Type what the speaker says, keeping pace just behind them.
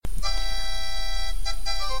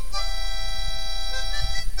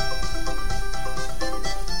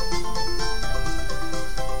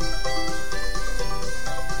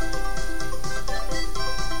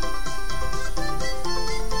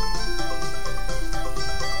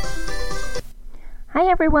Hi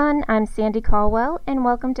everyone, I'm Sandy Caldwell and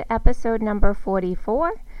welcome to episode number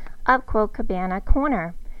 44 of Quilt Cabana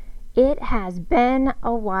Corner. It has been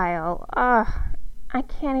a while. I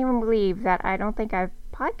can't even believe that I don't think I've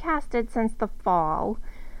podcasted since the fall.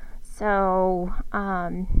 So,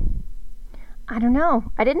 I don't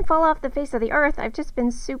know. I didn't fall off the face of the earth. I've just been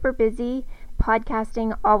super busy.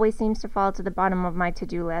 Podcasting always seems to fall to the bottom of my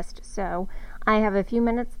to-do list. So I have a few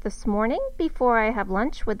minutes this morning before I have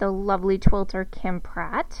lunch with the lovely twilter Kim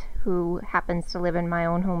Pratt, who happens to live in my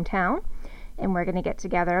own hometown. And we're going to get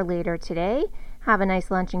together later today, have a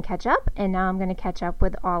nice lunch and catch up. And now I'm going to catch up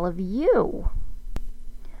with all of you.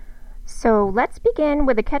 So let's begin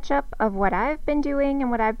with a catch up of what I've been doing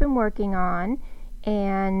and what I've been working on.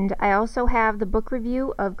 And I also have the book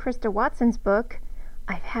review of Krista Watson's book.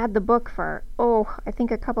 I've had the book for, I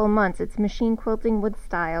think a couple of months. It's Machine Quilting with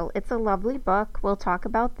Style. It's a lovely book. We'll talk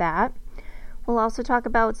about that. We'll also talk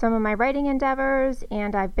about some of my writing endeavors,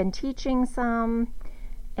 and I've been teaching some.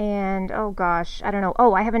 And, I don't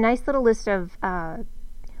know. I have a nice little list of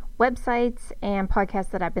websites and podcasts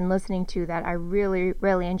that I've been listening to that I really,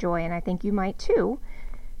 really enjoy, and I think you might too.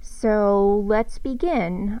 So let's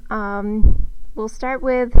begin. We'll start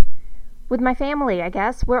with my family, I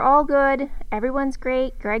guess. We're all good. Everyone's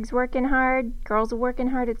great. Greg's working hard. Girls are working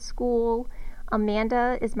hard at school.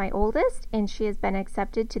 Amanda is my oldest, and she has been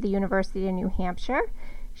accepted to the University of New Hampshire.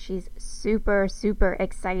 She's super, super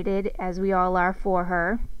excited, as we all are for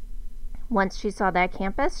her. Once she saw that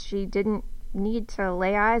campus, she didn't need to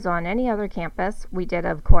lay eyes on any other campus. We did,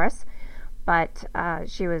 of course, but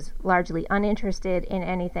she was largely uninterested in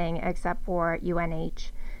anything except for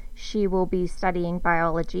UNH. She will be studying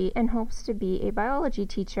biology and hopes to be a biology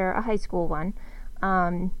teacher, a high school one,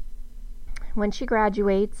 when she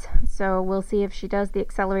graduates. So we'll see if she does the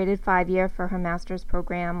accelerated 5-year for her master's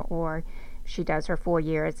program, or she does her 4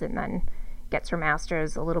 years and then gets her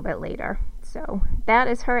master's a little bit later. So that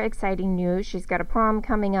is her exciting news. She's got a prom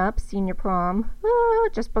coming up, senior prom.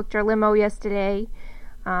 Just booked her limo yesterday.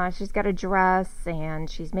 She's got a dress, and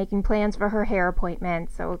she's making plans for her hair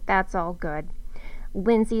appointment, so that's all good.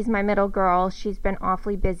 Lindsay's my middle girl. She's been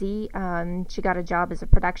awfully busy. She got a job as a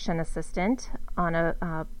production assistant on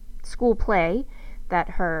a school play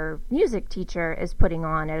that her music teacher is putting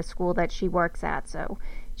on at a school that she works at. So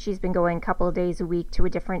she's been going a couple of days a week to a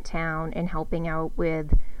different town and helping out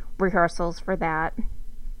with rehearsals for that.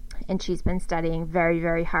 And she's been studying very,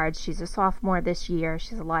 very hard. She's a sophomore this year.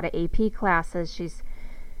 She has a lot of AP classes. She's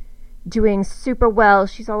doing super well.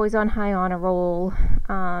 She's always on high honor roll.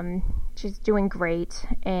 She's doing great.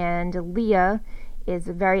 And Leah is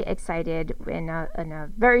very excited. In a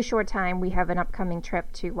very short time, we have an upcoming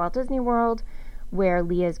trip to Walt Disney World, where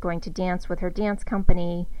Leah is going to dance with her dance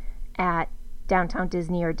company at Downtown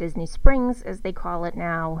Disney, or Disney Springs as they call it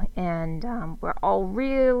now. And we're all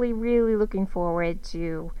really, really looking forward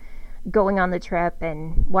to going on the trip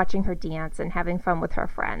and watching her dance and having fun with her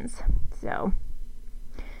friends. So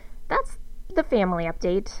that's the family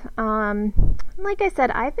update. Like I said,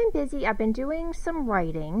 I've been busy. I've been doing some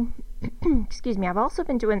writing. Excuse me. I've also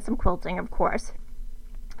been doing some quilting, of course.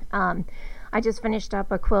 I just finished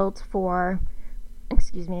up a quilt for,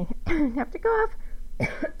 excuse me, I have to cough.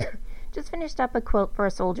 Just finished up a quilt for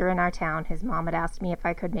a soldier in our town. His mom had asked me if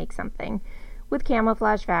I could make something with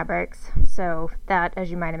camouflage fabrics. So that, as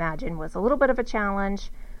you might imagine, was a little bit of a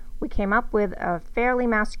challenge. We came up with a fairly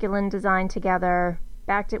masculine design together,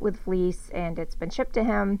 backed it with fleece, and it's been shipped to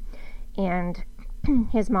him, and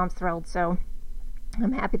his mom's thrilled, so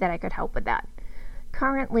I'm happy that I could help with that.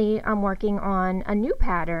 Currently, I'm working on a new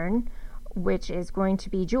pattern, which is going to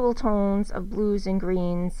be jewel tones of blues and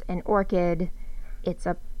greens and orchid. It's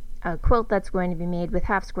a quilt that's going to be made with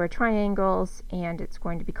half square triangles, and it's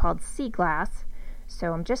going to be called Sea Glass.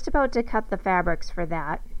 So I'm just about to cut the fabrics for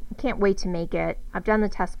that. I can't wait to make it. I've done the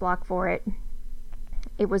test block for it.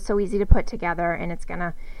 It was so easy to put together, and it's going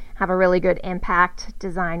to have a really good impact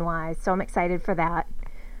design-wise, so I'm excited for that.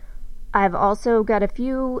 I've also got a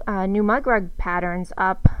few new mug rug patterns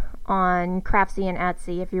up on Craftsy and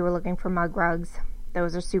Etsy if you were looking for mug rugs.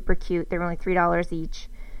 Those are super cute. They're only $3 each.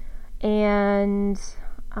 And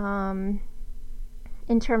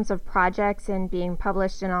in terms of projects and being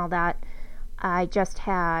published and all that, I just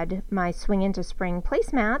had my Swing into Spring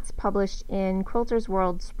placemats published in Quilters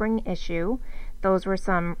World Spring issue. Those were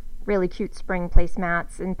some really cute spring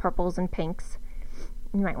placemats in purples and pinks.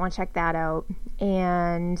 You might want to check that out.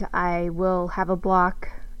 And I will have a block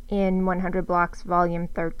in 100 Blocks Volume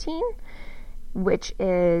 13, which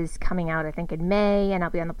is coming out, I think, in May, and I'll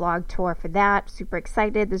be on the blog tour for that. Super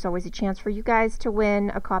excited. There's always a chance for you guys to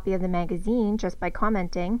win a copy of the magazine just by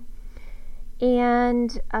commenting.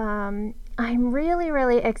 And I'm really,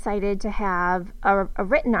 really excited to have a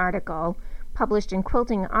written article published in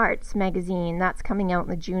Quilting Arts magazine that's coming out in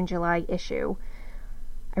the June-July issue.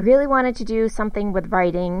 I really wanted to do something with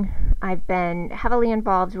writing. I've been heavily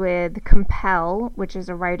involved with Compel, which is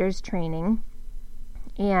a writer's training,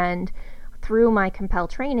 and through my Compel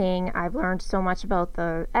training, I've learned so much about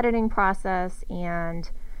the editing process and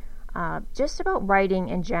just about writing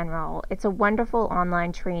in general. It's a wonderful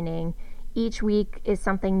online training. Each week is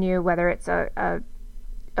something new, whether it's a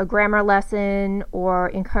grammar lesson or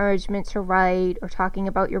encouragement to write or talking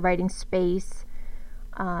about your writing space.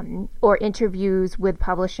 Or interviews with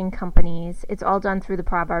publishing companies. It's all done through the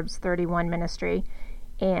Proverbs 31 ministry.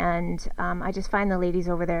 And I just find the ladies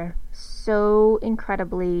over there so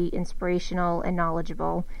incredibly inspirational and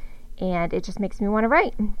knowledgeable. And it just makes me want to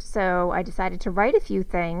write. So I decided to write a few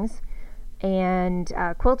things. And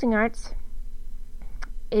Quilting Arts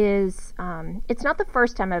is, it's not the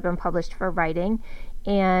first time I've been published for writing.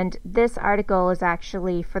 And this article is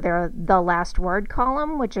actually for the last word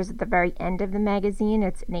column, which is at the very end of the magazine.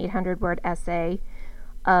 It's an 800-word essay,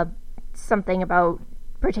 something about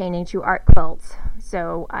pertaining to art quilts.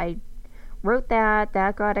 So I wrote that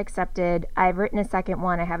got accepted. I've written a second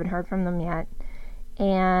one. I haven't heard from them yet.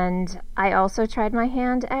 And I also tried my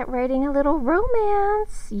hand at writing a little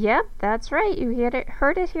romance. Yep, that's right. You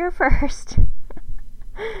heard it here first.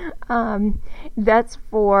 That's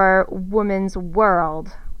for Woman's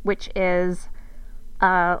World, which is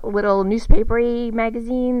a little newspapery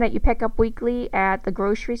magazine that you pick up weekly at the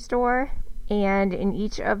grocery store. And in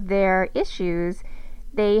each of their issues,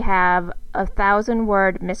 they have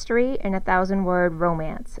 1,000-word mystery and 1,000-word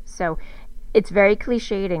romance. So it's very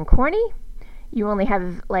cliched and corny. You only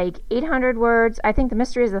have like 800 words. I think the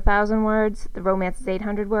mystery is 1,000 words. The romance is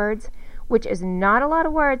 800 words, which is not a lot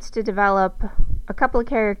of words to develop a couple of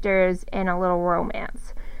characters and a little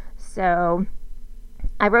romance. So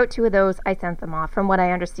I wrote 2 of those. I sent them off. From what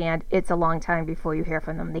I understand, it's a long time before you hear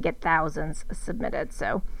from them. They get thousands submitted.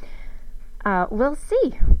 So we'll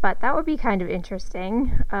see. But that would be kind of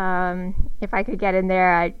interesting. If I could get in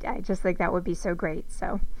there, I just think that would be so great.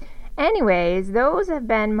 So anyways, those have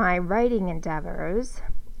been my writing endeavors.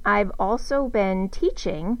 I've also been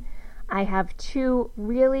teaching. I have 2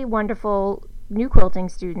 really wonderful new quilting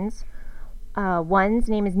students. One's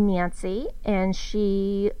name is Nancy, and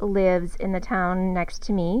she lives in the town next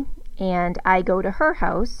to me, and I go to her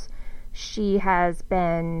house. She has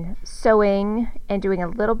been sewing and doing a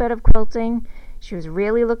little bit of quilting. She was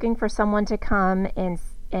really looking for someone to come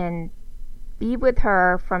and be with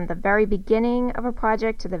her from the very beginning of a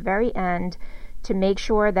project to the very end to make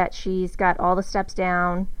sure that she's got all the steps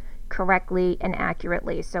down correctly and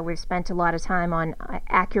accurately. So we've spent a lot of time on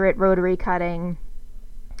accurate rotary cutting.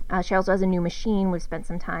 She also has a new machine. We've spent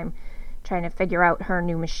some time trying to figure out her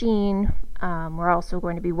new machine. We're also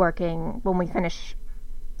going to be working, when we finish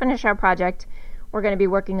our project, we're going to be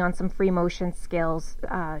working on some free motion skills.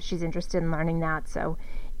 She's interested in learning that. So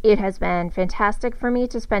it has been fantastic for me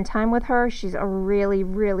to spend time with her. She's a really,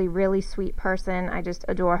 really, really sweet person. I just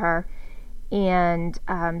adore her. And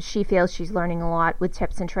she feels she's learning a lot with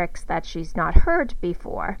tips and tricks that she's not heard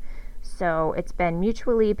before. So it's been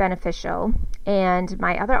mutually beneficial. And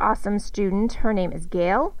my other awesome student, her name is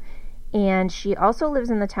Gail, and she also lives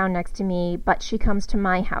in the town next to me, but she comes to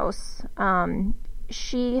my house.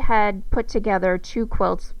 She had put together 2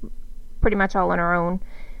 quilts pretty much all on her own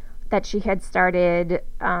that she had started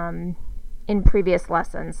in previous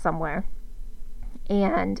lessons somewhere.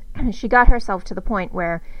 And she got herself to the point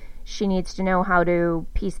where she needs to know how to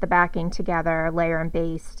piece the backing together, layer and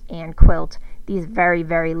baste, and quilt these very,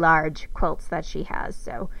 very large quilts that she has.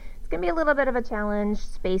 So it's going to be a little bit of a challenge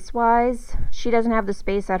space-wise. She doesn't have the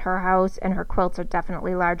space at her house, and her quilts are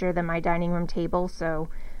definitely larger than my dining room table. So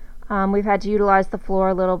we've had to utilize the floor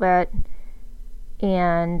a little bit.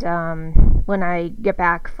 And when I get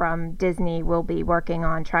back from Disney, we'll be working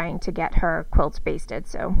on trying to get her quilts basted.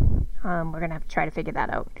 So we're going to have to try to figure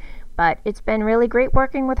that out. But it's been really great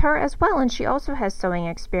working with her as well, and she also has sewing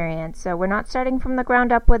experience. So we're not starting from the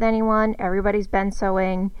ground up with anyone. Everybody's been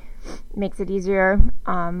sewing. Makes it easier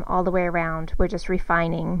all the way around. We're just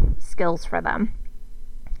refining skills for them.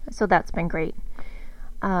 So that's been great.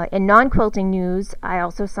 In non-quilting news, I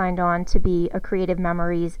also signed on to be a Creative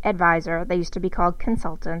Memories advisor. They used to be called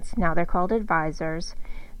consultants. Now they're called advisors.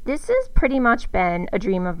 This has pretty much been a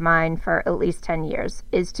dream of mine for at least 10 years,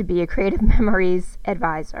 is to be a Creative Memories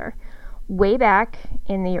advisor. Way back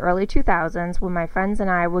in the early 2000s, when my friends and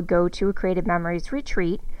I would go to a Creative Memories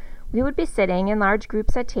retreat, we would be sitting in large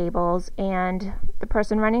groups at tables, and the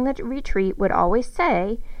person running the retreat would always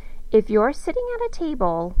say, if you're sitting at a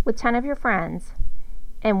table with 10 of your friends,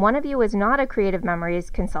 and one of you is not a creative memories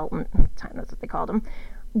consultant, that's what they called them,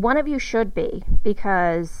 one of you should be,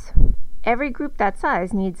 because every group that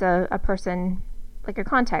size needs a person, like a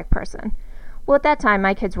contact person. Well, at that time,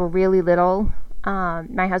 my kids were really little.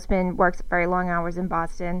 My husband works very long hours in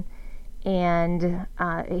Boston, and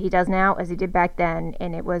he does now as he did back then,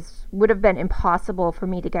 and it would have been impossible for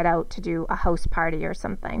me to get out to do a house party or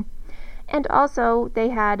something. And also,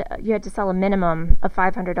 you had to sell a minimum of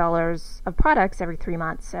 $500 of products every 3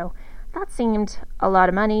 months, so that seemed a lot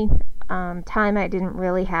of money, time I didn't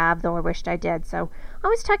really have, though I wished I did, so I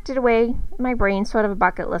always tucked it away in my brain, sort of a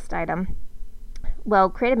bucket list item. Well,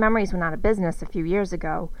 Creative Memories went out of business a few years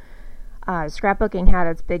ago. Scrapbooking had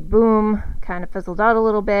its big boom, kind of fizzled out a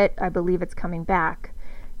little bit. I believe it's coming back.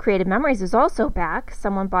 Creative Memories is also back.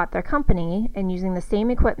 Someone bought their company and using the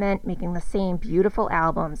same equipment, making the same beautiful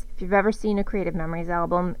albums. If you've ever seen a Creative Memories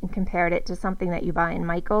album and compared it to something that you buy in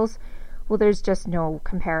Michael's, well, there's just no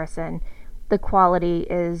comparison. The quality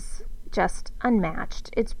is just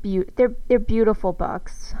unmatched. They're beautiful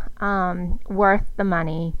books, worth the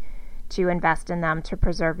money to invest in them to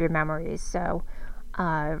preserve your memories. So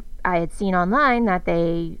I had seen online that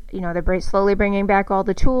they're slowly bringing back all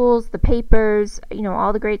the tools, the papers,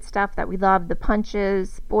 all the great stuff that we love, the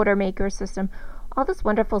punches, border maker system, all this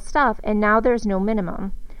wonderful stuff. And now there's no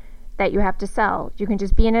minimum that you have to sell. You can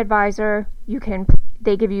just be an advisor.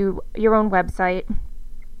 They give you your own website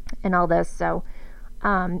and all this. So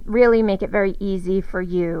really make it very easy for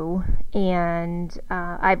you. And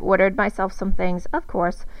I've ordered myself some things, of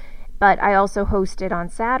course. But I also hosted on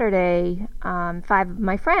Saturday 5 of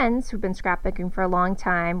my friends who've been scrapbooking for a long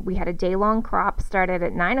time. We had a day-long crop, started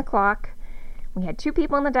at 9 o'clock. We had 2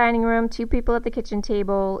 people in the dining room, 2 people at the kitchen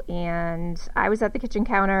table, and I was at the kitchen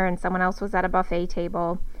counter and someone else was at a buffet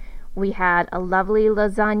table. We had a lovely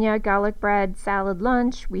lasagna, garlic bread, salad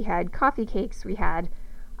lunch. We had coffee cakes. We had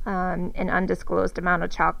an undisclosed amount of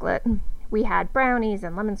chocolate. We had brownies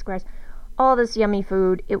and lemon squares. All this yummy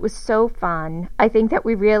food. It was so fun. I think that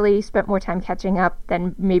we really spent more time catching up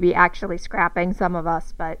than maybe actually scrapping, some of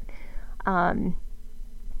us, but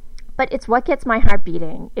it's what gets my heart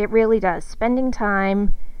beating. It really does. Spending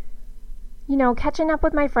time, catching up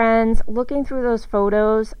with my friends, looking through those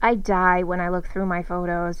photos. I die when I look through my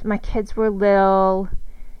photos. My kids were little,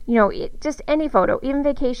 just any photo, even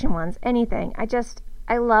vacation ones, anything.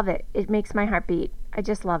 I love it. It makes my heart beat. I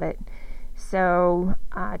just love it. So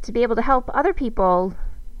to be able to help other people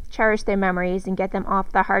cherish their memories and get them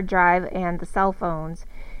off the hard drive and the cell phones,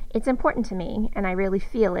 it's important to me, and I really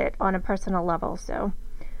feel it on a personal level. So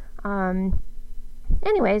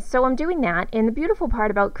anyways, so I'm doing that, and the beautiful part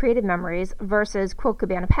about Creative Memories versus Quilt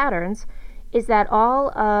Cabana Patterns is that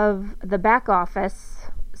all of the back office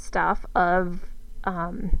stuff of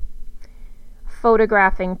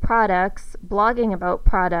photographing products, blogging about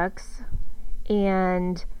products,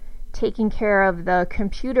 and taking care of the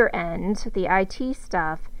computer end, the IT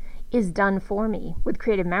stuff, is done for me with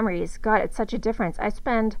Creative Memories. God, it's such a difference. I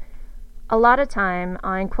spend a lot of time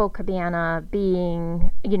on Quilt Cabana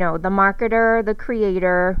being, the marketer, the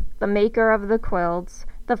creator, the maker of the quilts,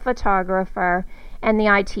 the photographer, and the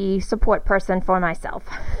IT support person for myself.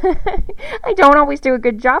 I don't always do a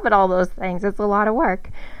good job at all those things. It's a lot of work.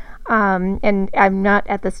 And I'm not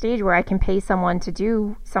at the stage where I can pay someone to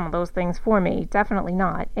do some of those things for me. Definitely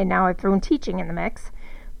not. And now I've thrown teaching in the mix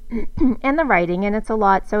and the writing, and it's a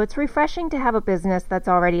lot. So it's refreshing to have a business that's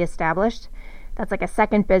already established. That's like a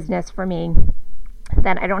second business for me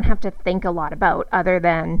that I don't have to think a lot about other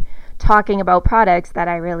than talking about products that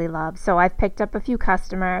I really love. So I've picked up a few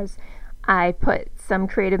customers. I put some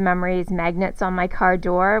Creative Memories magnets on my car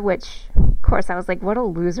door, which, of course, I was like, what a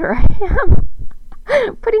loser I am.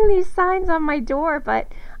 Putting these signs on my door,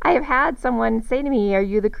 but I have had someone say to me, are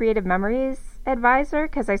you the Creative Memories advisor?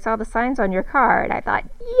 Because I saw the signs on your car, and I thought,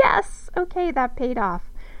 yes, okay, that paid off.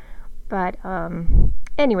 But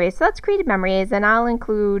anyway, so that's Creative Memories, and I'll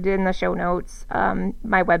include in the show notes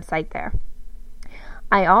my website there.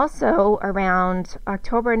 I also, around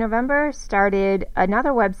October, November, started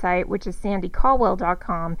another website, which is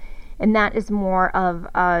sandycaldwell.com. And that is more of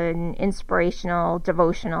an inspirational,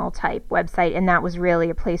 devotional type website. And that was really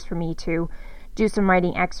a place for me to do some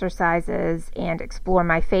writing exercises and explore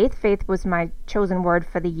my faith. Faith was my chosen word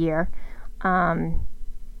for the year.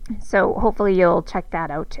 So hopefully you'll check that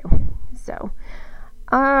out too. So,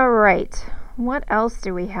 all right. What else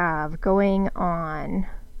do we have going on?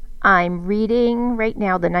 I'm reading right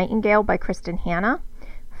now The Nightingale by Kristen Hanna.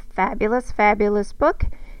 Fabulous, fabulous book.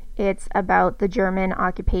 It's about the German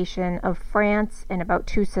occupation of France and about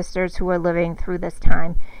 2 sisters who are living through this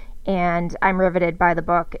time. And I'm riveted by the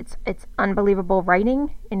book. It's unbelievable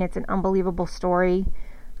writing, and it's an unbelievable story.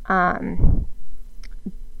 during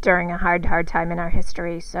a hard time in our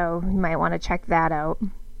history, so you might want to check that out.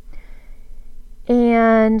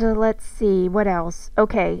 And let's see, what else?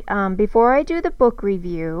 Okay, before I do the book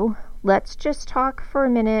review, let's just talk for a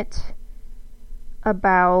minute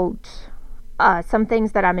about some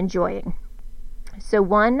things that I'm enjoying. So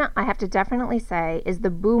one, I have to definitely say, is the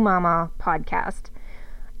Boo Mama podcast.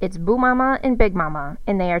 It's Boo Mama and Big Mama,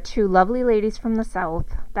 and they are two lovely ladies from the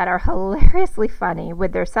South that are hilariously funny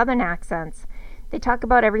with their Southern accents. They talk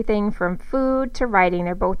about everything from food to writing.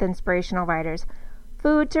 They're both inspirational writers.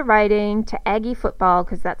 Food to writing to Aggie football,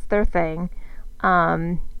 because that's their thing.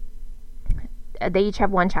 They each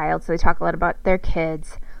have one child, so they talk a lot about their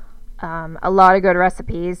kids. A lot of good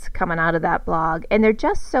recipes coming out of that blog, and they're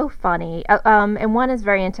just so funny. And one is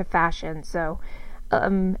very into fashion, so a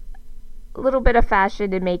little bit of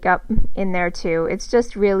fashion and makeup in there too. It's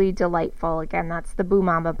just really delightful. Again, that's the Boo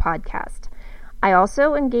Mama podcast. I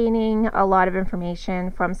also am gaining a lot of information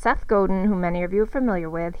from Seth Godin, who many of you are familiar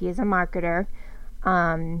with. He is a marketer.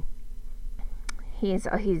 He's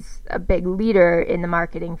a big leader in the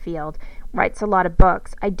marketing field. Writes a lot of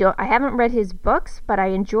books. I haven't read his books, but I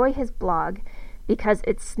enjoy his blog because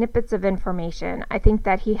it's snippets of information. I think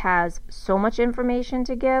that he has so much information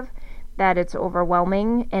to give that it's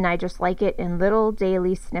overwhelming, and I just like it in little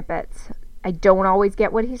daily snippets. I don't always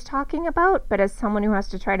get what he's talking about, but as someone who has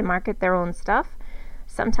to try to market their own stuff,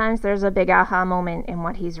 sometimes there's a big aha moment in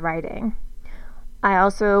what he's writing. I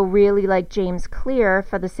also really like James Clear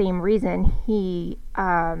for the same reason. He's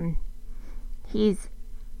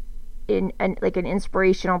an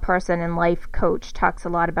inspirational person and life coach, talks a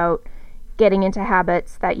lot about getting into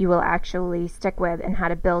habits that you will actually stick with and how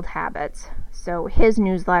to build habits. So his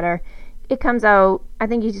newsletter, it comes out, I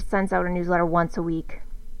think he just sends out a newsletter once a week.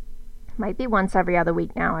 Might be once every other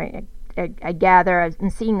week now. I gather, I'm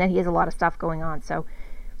seeing that he has a lot of stuff going on, so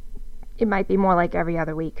it might be more like every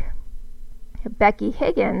other week. Becky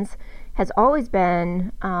Higgins has always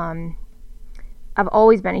been, I've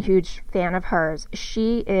always been a huge fan of hers.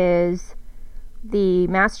 She is the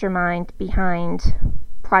mastermind behind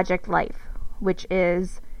Project Life, which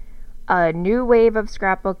is a new wave of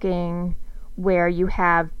scrapbooking where you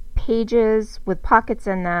have pages with pockets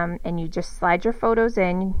in them and you just slide your photos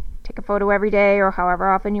in, take a photo every day or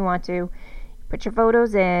however often you want to, put your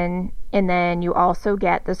photos in, and then you also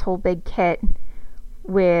get this whole big kit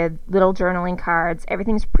with little journaling cards.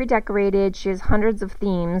 Everything's pre-decorated. She has hundreds of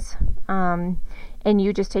themes, and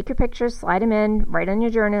you just take your pictures, slide them in, write on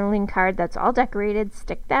your journaling card that's all decorated,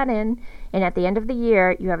 stick that in, and at the end of the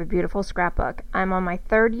year you have a beautiful scrapbook. I'm on my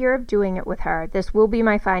 3rd year of doing it with her. This will be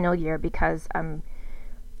my final year because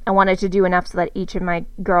I wanted to do enough so that each of my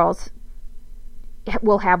girls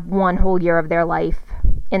will have one whole year of their life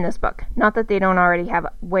in this book. Not that they don't already have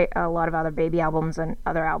a lot of other baby albums and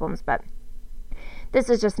other albums, but this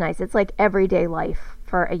is just nice. It's like everyday life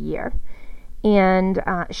for a year. And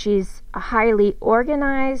she's a highly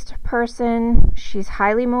organized person. She's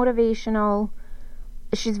highly motivational.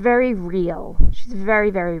 She's very real. She's very,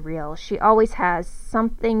 very real. She always has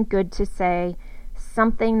something good to say,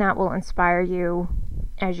 something that will inspire you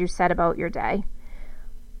as you set about your day.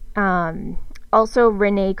 Also,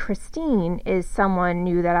 Renee Christine is someone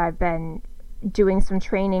new that I've been doing some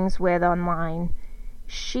trainings with online.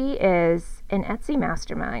 She is an Etsy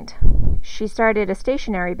mastermind. She started a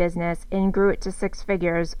stationery business and grew it to 6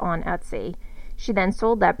 figures on Etsy. She then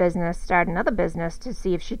sold that business, started another business to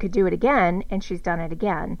see if she could do it again, and she's done it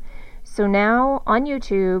again. So now on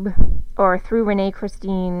YouTube, or through Renee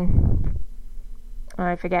Christine,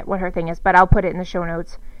 I forget what her thing is, but I'll put it in the show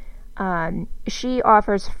notes. She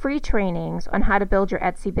offers free trainings on how to build your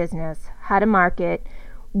Etsy business, how to market.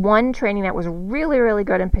 One training that was really, really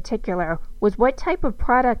good in particular was what type of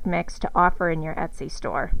product mix to offer in your Etsy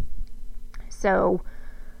store. So,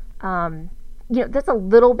 that's a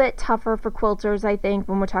little bit tougher for quilters, I think,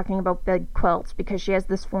 when we're talking about big quilts, because she has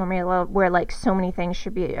this formula where, like, so many things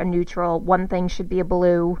should be a neutral, one thing should be a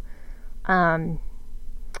blue. I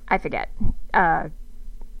forget.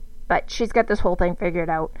 But she's got this whole thing figured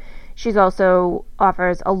out. She's also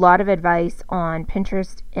offers a lot of advice on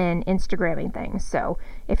Pinterest and Instagramming things. So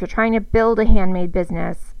if you're trying to build a handmade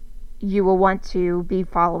business, you will want to be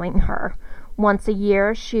following her. Once a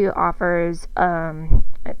year, she offers,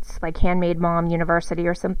 it's like Handmade Mom University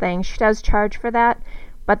or something. She does charge for that,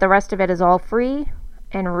 but the rest of it is all free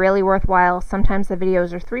and really worthwhile. Sometimes the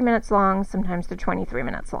videos are 3 minutes long, sometimes they're 23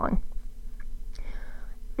 minutes long.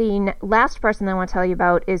 The last person I want to tell you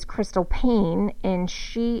about is Crystal Payne, and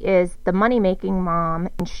she is the money-making mom,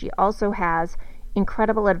 and she also has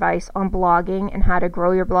incredible advice on blogging and how to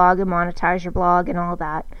grow your blog and monetize your blog and all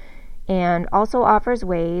that. and also offers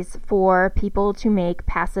ways for people to make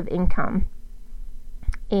passive income,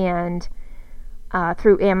 and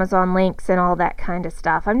through Amazon links and all that kind of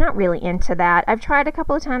stuff. I'm not really into that. I've tried a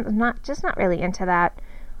couple of times. I'm not really into that.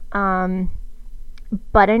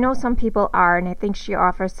 But I know some people are, and I think she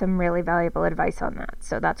offers some really valuable advice on that.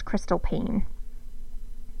 So that's Crystal Paine.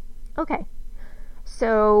 Okay.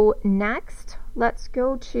 So next, let's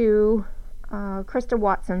go to Krista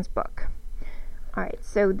Watson's book. All right.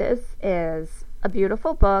 So this is a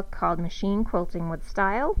beautiful book called Machine Quilting with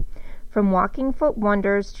Style. From Walking Foot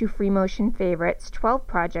Wonders to Free Motion Favorites, 12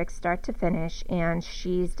 projects start to finish, and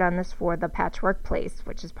she's done this for the Patchwork Place,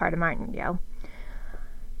 which is part of Martindale.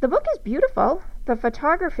 The book is beautiful. The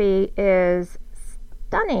photography is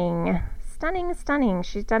stunning.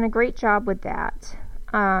 She's done a great job with that.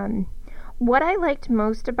 What I liked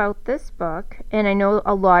most about this book, and I know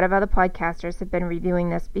a lot of other podcasters have been reviewing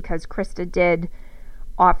this because Krista did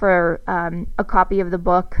offer a copy of the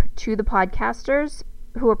book to the podcasters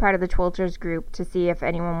who are part of the Twilters group to see if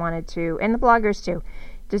anyone wanted to, and the bloggers too,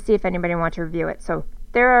 to see if anybody wanted to review it. So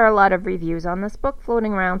there are a lot of reviews on this book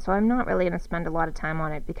floating around, so I'm not really going to spend a lot of time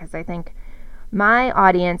on it because I think my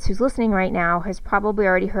audience who's listening right now has probably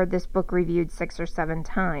already heard this book reviewed 6 or 7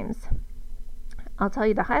 times. I'll tell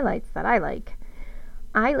you the highlights that I like.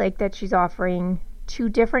 I like that she's offering 2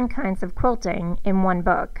 different kinds of quilting in one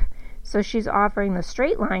book. So she's offering the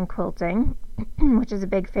straight line quilting, which is a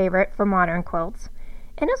big favorite for modern quilts,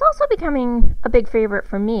 and it's also becoming a big favorite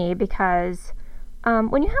for me because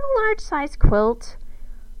when you have a large size quilt,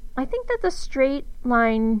 I think that the straight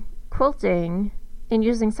line quilting and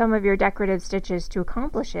using some of your decorative stitches to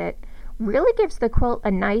accomplish it really gives the quilt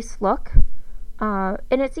a nice look, and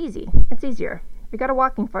it's easy. It's easier. If you got a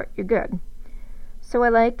walking foot, you're good. So I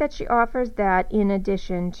like that she offers that in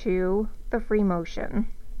addition to the free motion.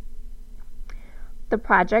 The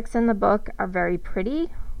projects in the book are very pretty.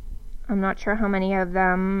 I'm not sure how many of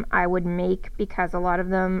them I would make because a lot of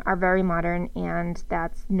them are very modern, and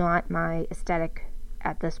that's not my aesthetic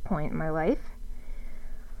at this point in my life.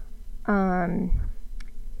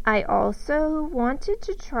 I also wanted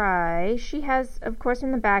to try, she has, of course,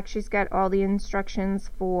 in the back, she's got all the instructions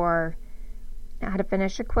for how to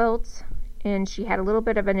finish a quilt, and she had a little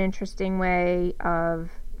bit of an interesting way of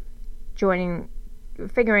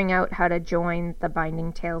figuring out how to join the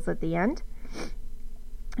binding tails at the end,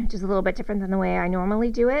 which is a little bit different than the way I normally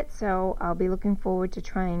do it, so I'll be looking forward to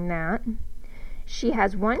trying that. She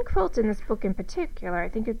has one quilt in this book in particular, I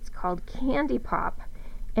think it's called Candy Pop,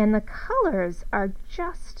 and the colors are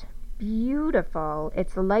just beautiful.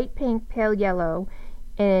 It's light pink, pale yellow,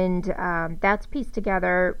 and that's pieced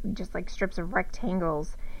together just like strips of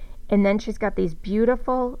rectangles. And then she's got these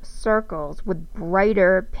beautiful circles with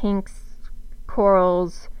brighter pinks,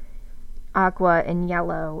 corals, aqua, and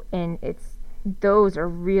yellow, and those are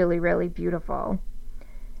really, really beautiful.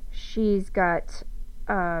 She's got,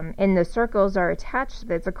 and the circles are attached,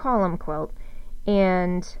 it's a column quilt,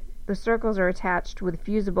 and the circles are attached with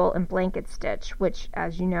fusible and blanket stitch, which,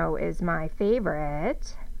 as you know, is my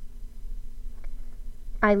favorite.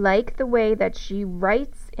 I like the way that she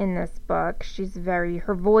writes in this book.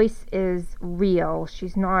 Her voice is real.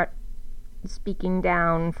 She's not speaking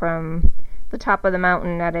down from the top of the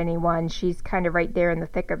mountain at anyone. She's kind of right there in the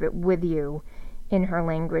thick of it with you in her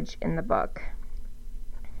language in the book.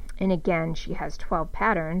 And again, she has 12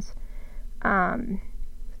 patterns.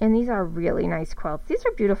 And these are really nice quilts. These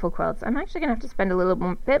are beautiful quilts. I'm actually going to have to spend a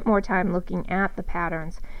little bit more time looking at the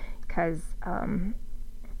patterns because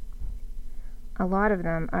a lot of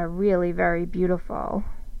them are really very beautiful.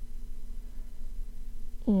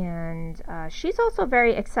 And she's also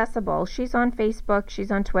very accessible. She's on Facebook, she's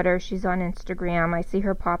on Twitter, she's on Instagram. I see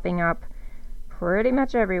her popping up pretty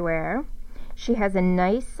much everywhere. She has a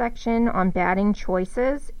nice section on batting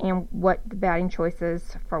choices and what the batting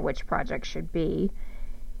choices for which project should be.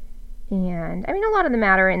 And, I mean, a lot of the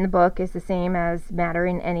matter in the book is the same as matter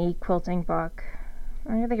in any quilting book.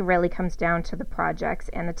 I think it really comes down to the projects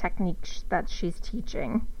and the techniques that she's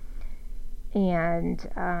teaching. And,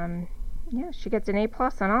 she gets an A+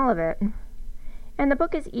 on all of it. And the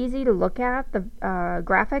book is easy to look at. The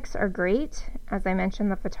graphics are great. As I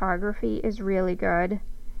mentioned, the photography is really good.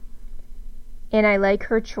 And I like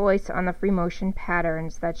her choice on the free motion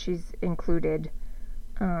patterns that she's included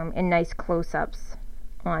in nice close-ups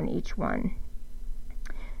on each one.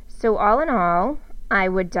 So all in all, I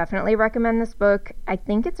would definitely recommend this book. I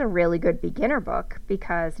think it's a really good beginner book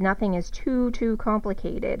because nothing is too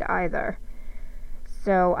complicated either.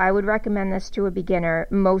 So I would recommend this to a beginner,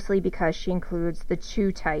 mostly because she includes the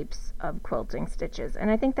 2 types of quilting stitches. And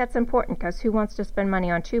I think that's important because who wants to spend money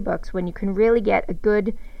on 2 books when you can really get a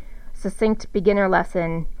good succinct beginner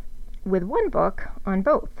lesson with one book on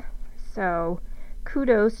both. So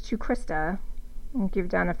kudos to Krista. I think you've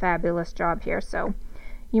done a fabulous job here. So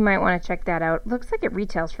you might want to check that out. Looks like it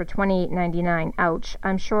retails for $28.99. Ouch.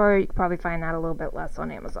 I'm sure you could probably find that a little bit less on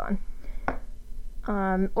Amazon.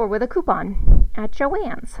 Or with a coupon at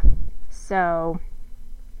Joann's. So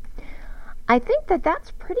I think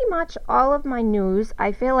that's pretty much all of my news.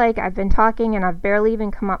 I feel like I've been talking and I've barely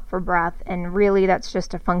even come up for breath, and really that's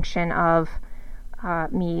just a function of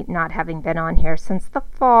me not having been on here since the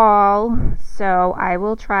fall. So I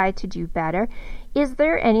will try to do better. Is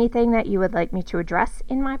there anything that you would like me to address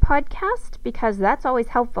in my podcast? Because that's always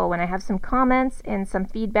helpful when I have some comments and some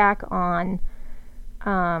feedback on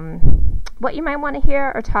what you might want to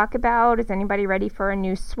hear or talk about. Is anybody ready for a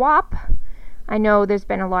new swap? I know there's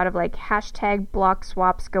been a lot of like hashtag block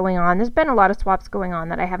swaps going on. There's been a lot of swaps going on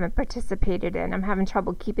that I haven't participated in. I'm having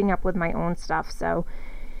trouble keeping up with my own stuff, so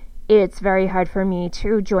it's very hard for me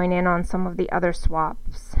to join in on some of the other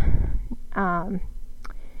swaps.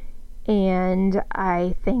 And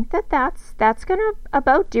I think that's going to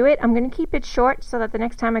about do it. I'm going to keep it short so that the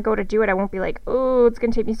next time I go to do it, I won't be like, oh, it's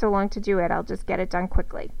going to take me so long to do it. I'll just get it done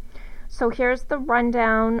quickly. So here's the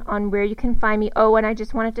rundown on where you can find me. Oh, and I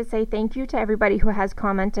just wanted to say thank you to everybody who has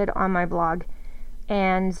commented on my blog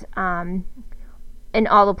and in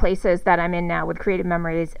all the places that I'm in now with Creative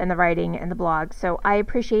Memories and the writing and the blog. So I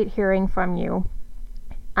appreciate hearing from you.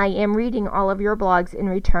 I am reading all of your blogs in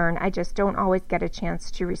return. I just don't always get a chance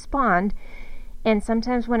to respond. And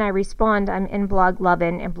sometimes when I respond, I'm in Blog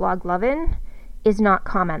Lovin', and Blog Lovin' is not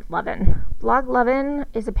Comment Lovin'. Blog Lovin'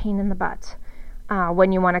 is a pain in the butt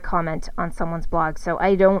when you want to comment on someone's blog. So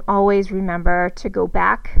I don't always remember to go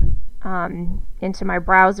back into my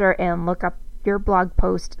browser and look up your blog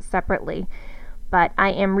post separately. But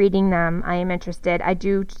I am reading them. I am interested. I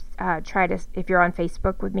do try to, if you're on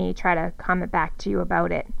Facebook with me, try to comment back to you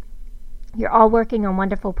about it. You're all working on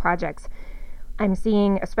wonderful projects. I'm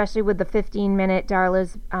seeing, especially with the 15-minute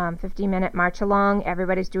Darla's 15-minute march along,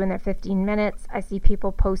 everybody's doing their 15 minutes. I see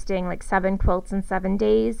people posting like 7 quilts in 7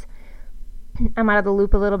 days. I'm out of the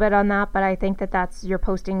loop a little bit on that, but I think that's you're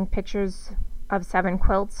posting pictures of 7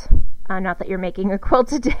 quilts. Not that you're making a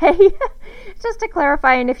quilt a day. Just to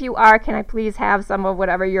clarify, and if you are, can I please have some of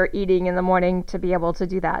whatever you're eating in the morning to be able to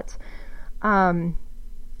do that?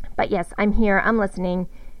 But yes, I'm here. I'm listening.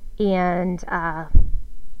 And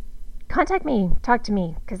contact me. Talk to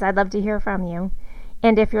me, because I'd love to hear from you.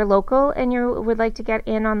 And if you're local and you would like to get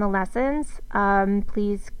in on the lessons,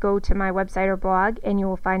 please go to my website or blog, and you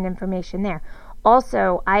will find information there.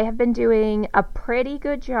 Also, I have been doing a pretty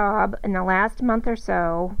good job in the last month or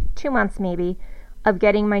so, 2 months maybe, of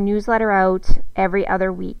getting my newsletter out every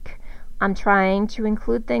other week. I'm trying to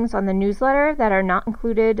include things on the newsletter that are not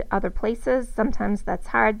included other places. Sometimes that's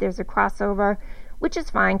hard. There's a crossover, which is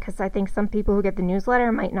fine because I think some people who get the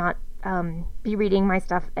newsletter might not be reading my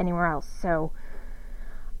stuff anywhere else. So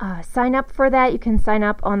sign up for that. You can sign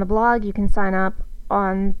up on the blog. You can sign up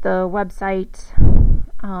on the website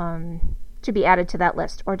to be added to that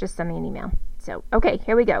list, or just send me an email. So, okay,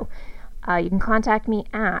 here we go. You can contact me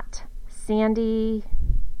at Sandy.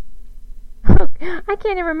 I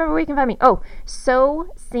can't even remember where you can find me. Oh,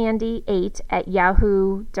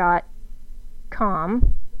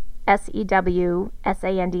 sewsandy8@yahoo.com.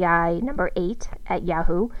 SEWSANDI8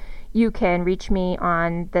 @Yahoo. You can reach me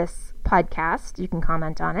on this podcast. You can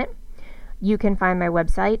comment on it. You can find my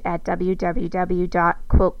website at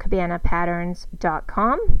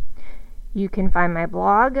www.quiltcabanapatterns.com. You can find my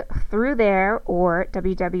blog through there, or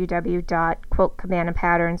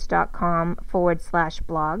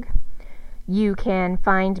www.quiltcabanapatterns.com/blog. You can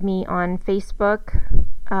find me on Facebook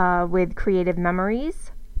with Creative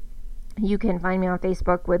Memories. You can find me on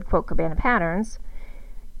Facebook with Quilt Cabana Patterns,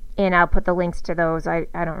 and I'll put the links to those. I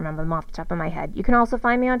don't remember them off the top of my head. You can also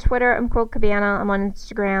find me on Twitter. I'm Quilt Cabana. I'm on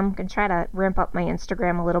Instagram. I'm going to try to ramp up my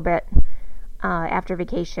Instagram a little bit after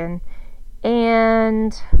vacation.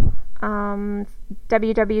 And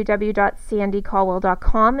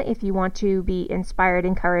www.sandycaldwell.com if you want to be inspired,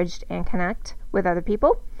 encouraged, and connect with other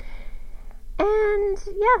people. And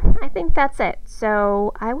yeah, I think that's it.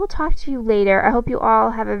 So I will talk to you later. I hope you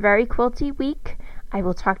all have a very quilty week. I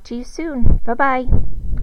will talk to you soon. Bye-bye.